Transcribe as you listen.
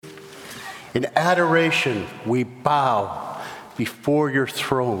In adoration, we bow before your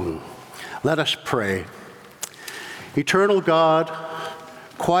throne. Let us pray. Eternal God,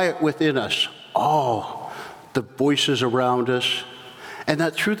 quiet within us all the voices around us, and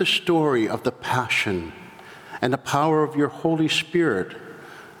that through the story of the Passion and the power of your Holy Spirit,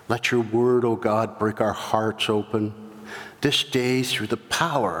 let your word, O God, break our hearts open. This day, through the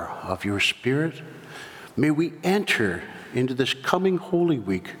power of your Spirit, may we enter into this coming Holy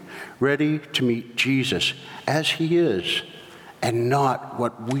Week ready to meet Jesus as he is and not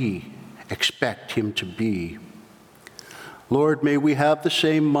what we expect him to be. Lord, may we have the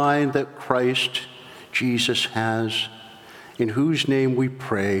same mind that Christ Jesus has, in whose name we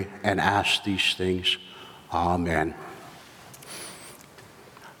pray and ask these things. Amen.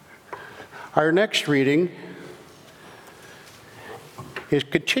 Our next reading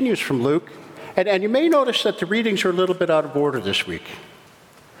continues from Luke, and you may notice that the readings are a little bit out of order this week.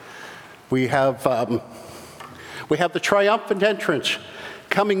 We have the triumphant entrance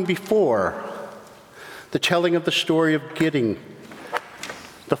coming before the telling of the story of Gideon,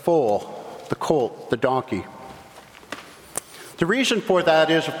 the foal, the colt, the donkey. The reason for that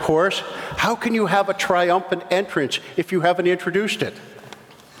is, of course, how can you have a triumphant entrance if you haven't introduced it?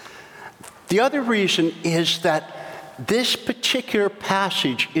 The other reason is that this particular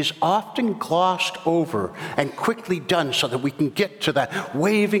passage is often glossed over and quickly done so that we can get to that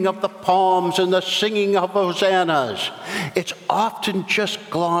waving of the palms and the singing of hosannas. It's often just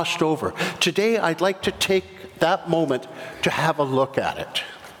glossed over. Today, I'd like to take that moment to have a look at it.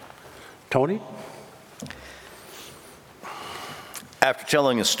 Tony? After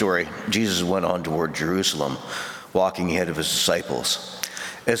telling his story, Jesus went on toward Jerusalem, walking ahead of his disciples.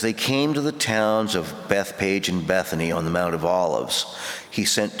 As they came to the towns of Bethphage and Bethany on the Mount of Olives, he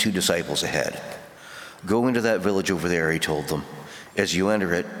sent 2 disciples ahead. "Go into that village over there," he told them. "As you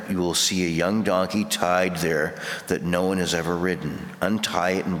enter it, you will see a young donkey tied there that no one has ever ridden.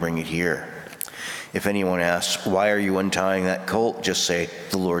 Untie it and bring it here. If anyone asks, 'Why are you untying that colt?' just say,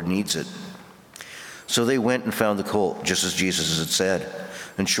 'The Lord needs it.'" So they went and found the colt, just as Jesus had said.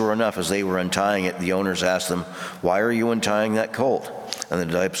 And sure enough, as they were untying it, the owners asked them, "Why are you untying that colt?" And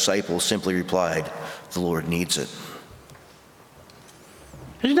the disciples simply replied, "The Lord needs it."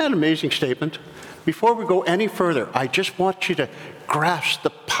 Isn't that an amazing statement? Before we go any further, I just want you to grasp the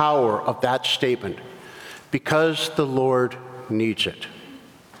power of that statement. Because the Lord needs it.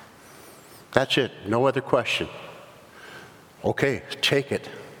 That's it. No other question. Okay, take it.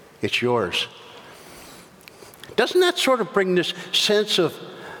 It's yours. Doesn't that sort of bring this sense of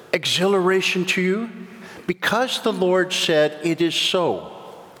exhilaration to you? Because the Lord said it is so.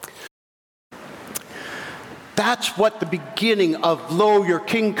 That's what the beginning of "Lo, your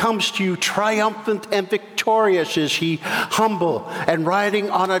king comes to you, triumphant and victorious is he, humble and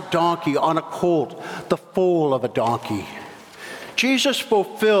riding on a donkey, on a colt, the foal of a donkey." Jesus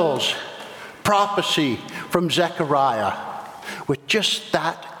fulfills prophecy from Zechariah with just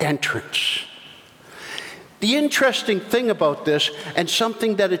that entrance. The interesting thing about this, and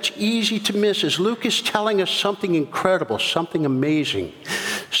something that it's easy to miss, is Luke is telling us something incredible, something amazing.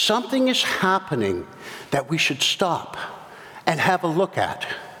 Something is happening that we should stop and have a look at.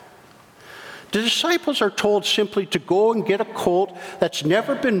 The disciples are told simply to go and get a colt that's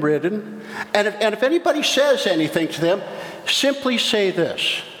never been ridden, and if anybody says anything to them, simply say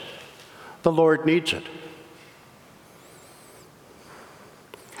this: "The Lord needs it."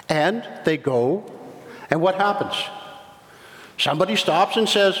 And they go. And what happens? Somebody stops and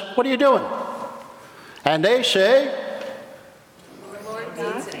says, "What are you doing?" And they say, "The Lord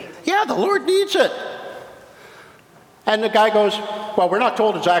needs it." "Yeah, the Lord needs it." And the guy goes, "Well, we're not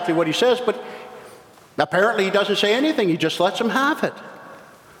told exactly what he says, but apparently he doesn't say anything. He just lets them have it."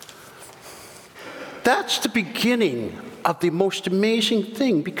 That's the beginning of the most amazing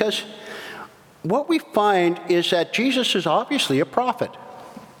thing, because what we find is that Jesus is obviously a prophet.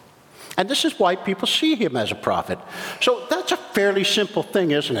 And this is why people see him as a prophet. So that's a fairly simple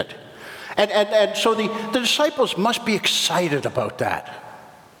thing, isn't it? And so the disciples must be excited about that.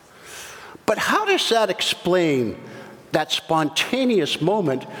 But how does that explain that spontaneous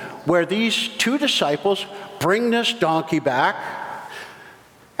moment where these 2 disciples bring this donkey back,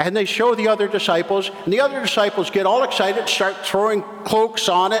 and they show the other disciples, and the other disciples get all excited, start throwing cloaks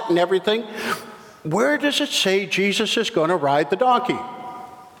on it and everything? Where does it say Jesus is going to ride the donkey?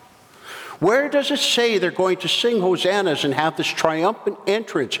 Where does it say they're going to sing hosannas and have this triumphant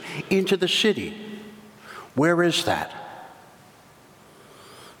entrance into the city? Where is that?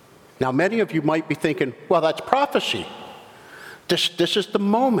 Now, many of you might be thinking, well, that's prophecy. This is the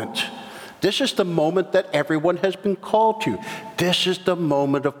moment This is the moment that everyone has been called to. This is the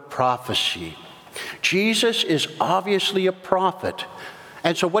moment of prophecy. Jesus is obviously a prophet,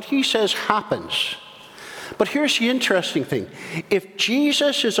 and so what he says happens. But here's the interesting thing. If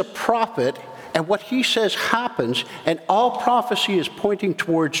Jesus is a prophet and what he says happens, and all prophecy is pointing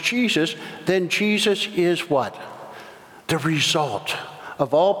towards Jesus, then Jesus is what? The result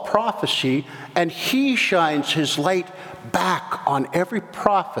of all prophecy, and he shines his light back on every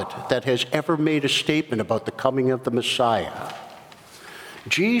prophet that has ever made a statement about the coming of the Messiah.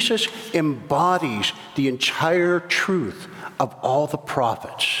 Jesus embodies the entire truth of all the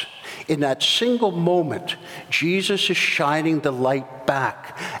prophets. In that single moment, Jesus is shining the light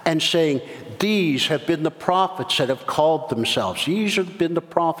back and saying, these have been the prophets that have called themselves. These have been the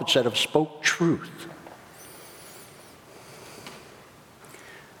prophets that have spoke truth.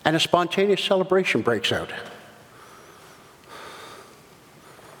 And a spontaneous celebration breaks out.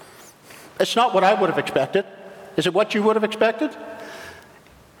 It's not what I would have expected. Is it what you would have expected?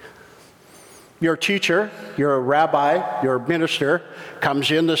 Your teacher, your rabbi, your minister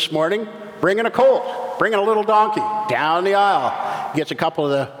comes in this morning bringing a colt, bringing a little donkey down the aisle. He gets a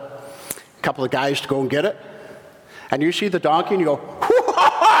couple of guys to go and get it. And you see the donkey and you go,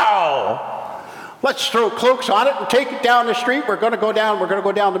 wow! Let's throw cloaks on it and take it down the street. We're going to go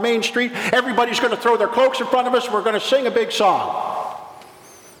down the main street. Everybody's going to throw their cloaks in front of us. We're going to sing a big song.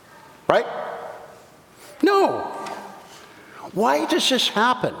 Right? No. Why does this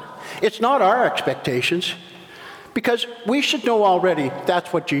happen? It's not our expectations, because we should know already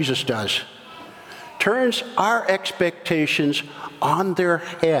that's what Jesus does. Turns our expectations on their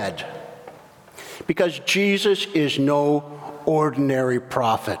head, because Jesus is no ordinary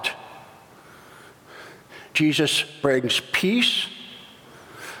prophet. Jesus brings peace,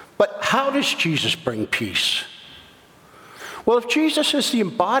 but how does Jesus bring peace? Well, if Jesus is the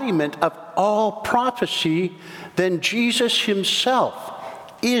embodiment of all prophecy, then Jesus himself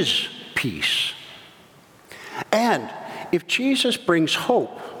is peace. And if Jesus brings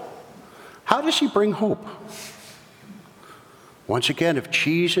hope, how does he bring hope? Once again, if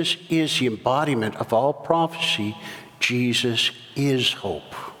Jesus is the embodiment of all prophecy, Jesus is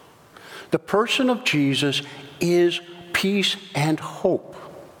hope. The person of Jesus is peace and hope.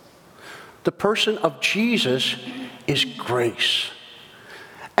 The person of Jesus is grace.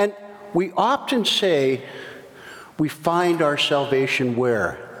 And we often say we find our salvation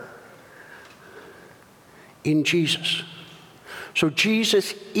where? In Jesus. So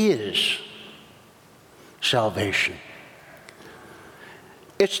Jesus is salvation.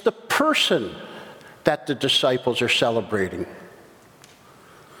 It's the person that the disciples are celebrating,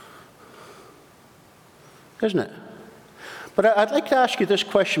 isn't it? But I'd like to ask you this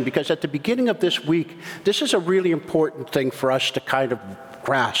question, because at the beginning of this week, this is a really important thing for us to kind of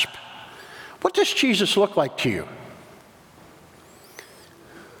grasp. What does Jesus look like to you?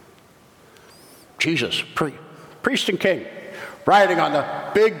 Jesus, priest and king, riding on the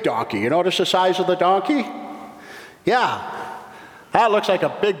big donkey. You notice the size of the donkey? Yeah, that looks like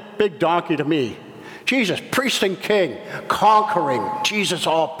a big donkey to me. Jesus, priest and king, conquering. Jesus,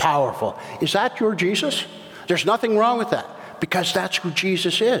 all-powerful. Is that your Jesus? There's nothing wrong with that, because that's who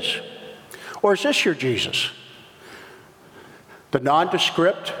Jesus is. Or is this your Jesus? The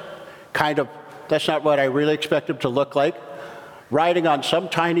nondescript, kind of, that's not what I really expect him to look like, riding on some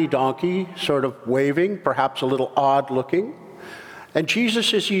tiny donkey, sort of waving, perhaps a little odd looking. And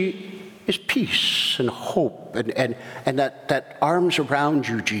Jesus is peace and hope, and that arms around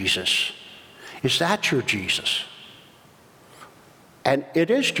you Jesus. Is that your Jesus? And it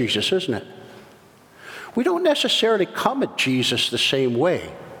is Jesus, isn't it? We don't necessarily come at Jesus the same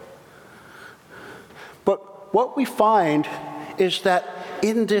way. But what we find is that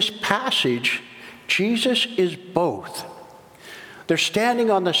in this passage, Jesus is both. They're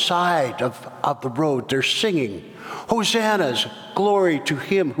standing on the side of the road. They're singing, Hosannas, glory to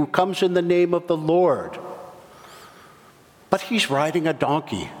him who comes in the name of the Lord. But he's riding a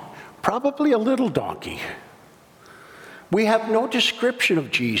donkey, probably a little donkey. We have no description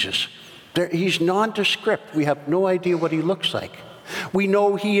of Jesus. He's nondescript. We have no idea what he looks like. We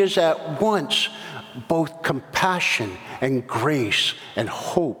know he is at once both compassion and grace and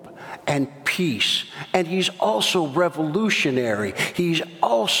hope and peace. And he's also revolutionary. He's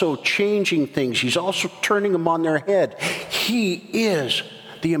also changing things. He's also turning them on their head. He is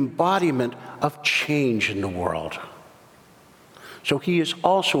the embodiment of change in the world. So he is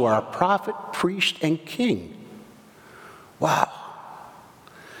also our prophet, priest, and king. Wow.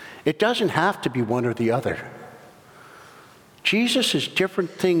 It doesn't have to be one or the other. Jesus is different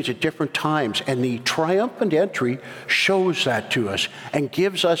things at different times, and the triumphant entry shows that to us and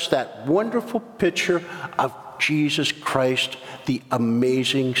gives us that wonderful picture of Jesus Christ, the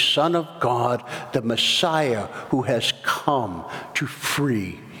amazing Son of God, the Messiah who has come to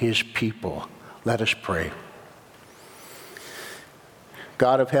free his people. Let us pray.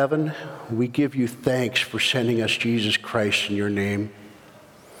 God of heaven, we give you thanks for sending us Jesus Christ in your name.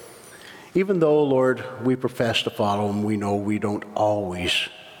 Even though, Lord, we profess to follow him, we know we don't always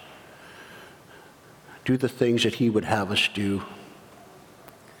do the things that he would have us do.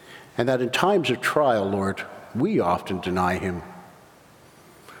 And that in times of trial, Lord, we often deny him.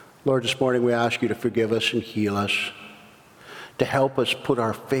 Lord, this morning we ask you to forgive us and heal us, to help us put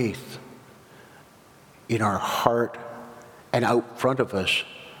our faith in our heart and out front of us,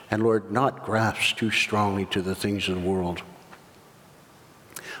 and Lord, not grasp too strongly to the things of the world,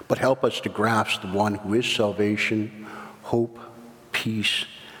 but help us to grasp the one who is salvation, hope, peace,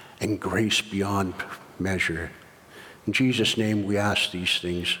 and grace beyond measure. In Jesus' name we ask these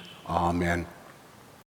things. Amen.